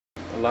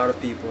lot of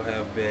people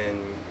have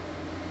been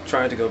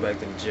trying to go back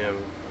to the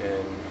gym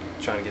and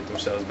trying to get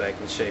themselves back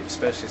in shape,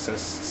 especially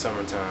since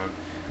summertime.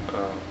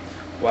 Uh,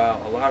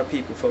 while a lot of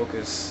people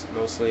focus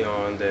mostly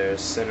on their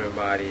center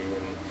body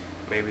and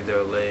maybe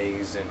their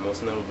legs and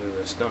most notably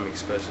their stomach,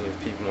 especially if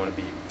people want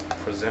to be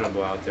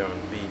presentable out there on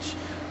the beach,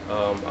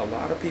 a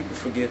lot of people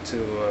forget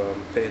to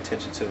pay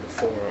attention to the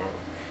forearm.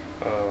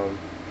 Um,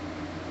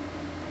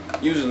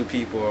 Usually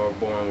people are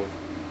born with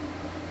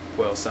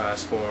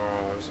well-sized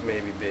forearms,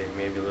 maybe big,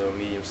 maybe a little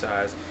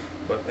medium-sized.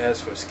 But as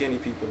for skinny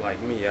people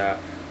like me, our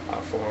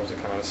forearms are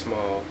kind of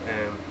small,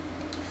 and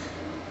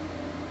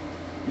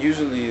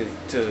usually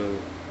to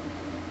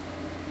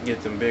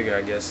get them bigger,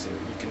 I guess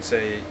you can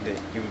say that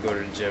you would go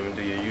to the gym and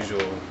do your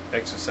usual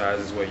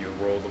exercises where you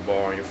roll the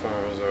ball on your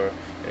forearms or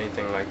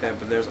anything like that.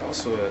 But there's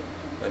also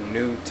a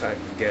new type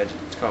of gadget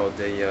called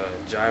the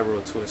gyro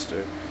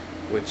twister,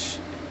 which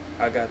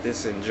I got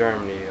this in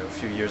Germany a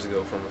few years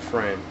ago from a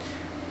friend.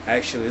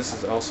 Actually, this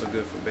is also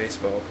good for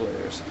baseball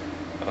players.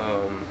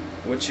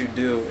 What you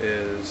do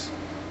is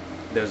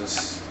there's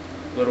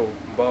a little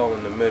ball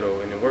in the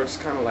middle, and it works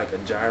kind of like a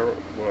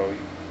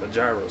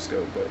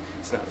gyroscope, but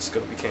it's not a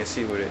scope. You can't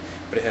see with it,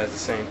 but it has the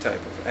same type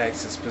of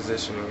axis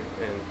positioning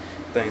and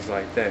things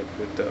like that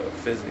with the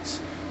physics.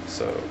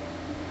 So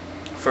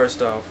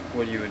first off,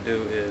 what you would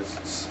do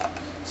is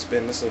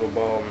spin this little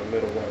ball in the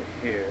middle right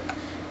here,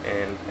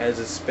 and as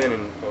it's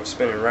spinning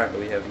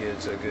rapidly, you have to get it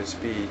to a good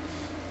speed.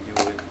 You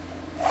would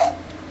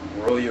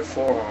roll your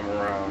forearm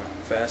around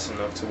fast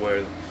enough to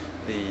where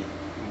the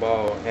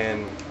ball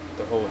and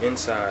the whole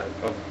inside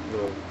of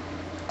the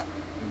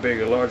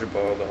bigger, larger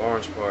ball, the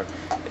orange part,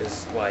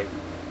 is like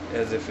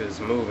as if it's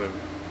moving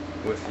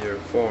with your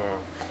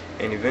forearm.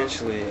 And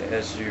eventually,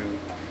 as you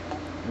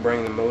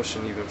bring the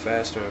motion even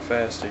faster and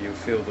faster, you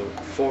feel the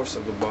force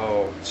of the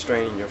ball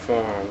straining your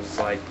forearms. It's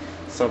like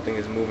something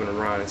is moving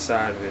around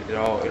inside of it.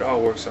 It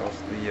all works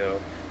off the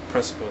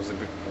principles of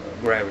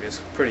gravity.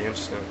 It's pretty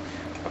interesting.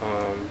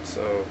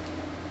 So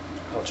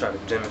I'll try to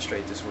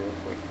demonstrate this real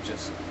quick.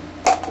 Just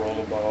roll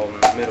the ball in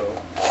the middle,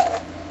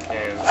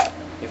 and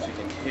if you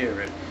can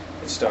hear it,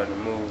 it's starting to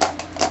move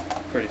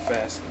pretty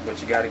fast, but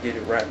you got to get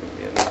it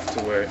rapidly enough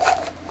to where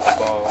the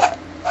ball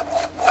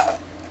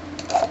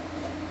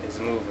is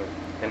moving.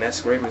 And that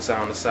scraping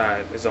sound on the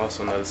side is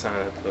also another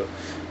sign that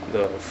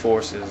the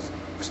force is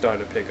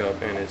starting to pick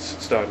up and it's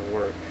starting to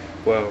work.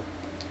 Well,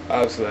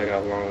 obviously I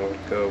got a long way to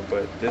go,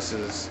 but this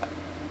is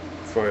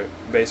for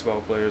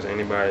baseball players,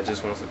 anybody that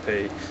just wants to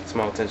pay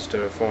small attention to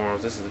their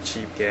forearms. This is a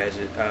cheap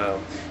gadget.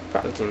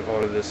 Probably can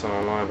order this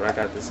online, but I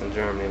got this in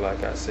Germany,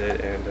 like I said,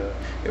 and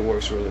it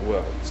works really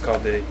well. It's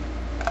called the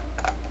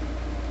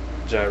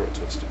gyro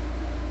twister.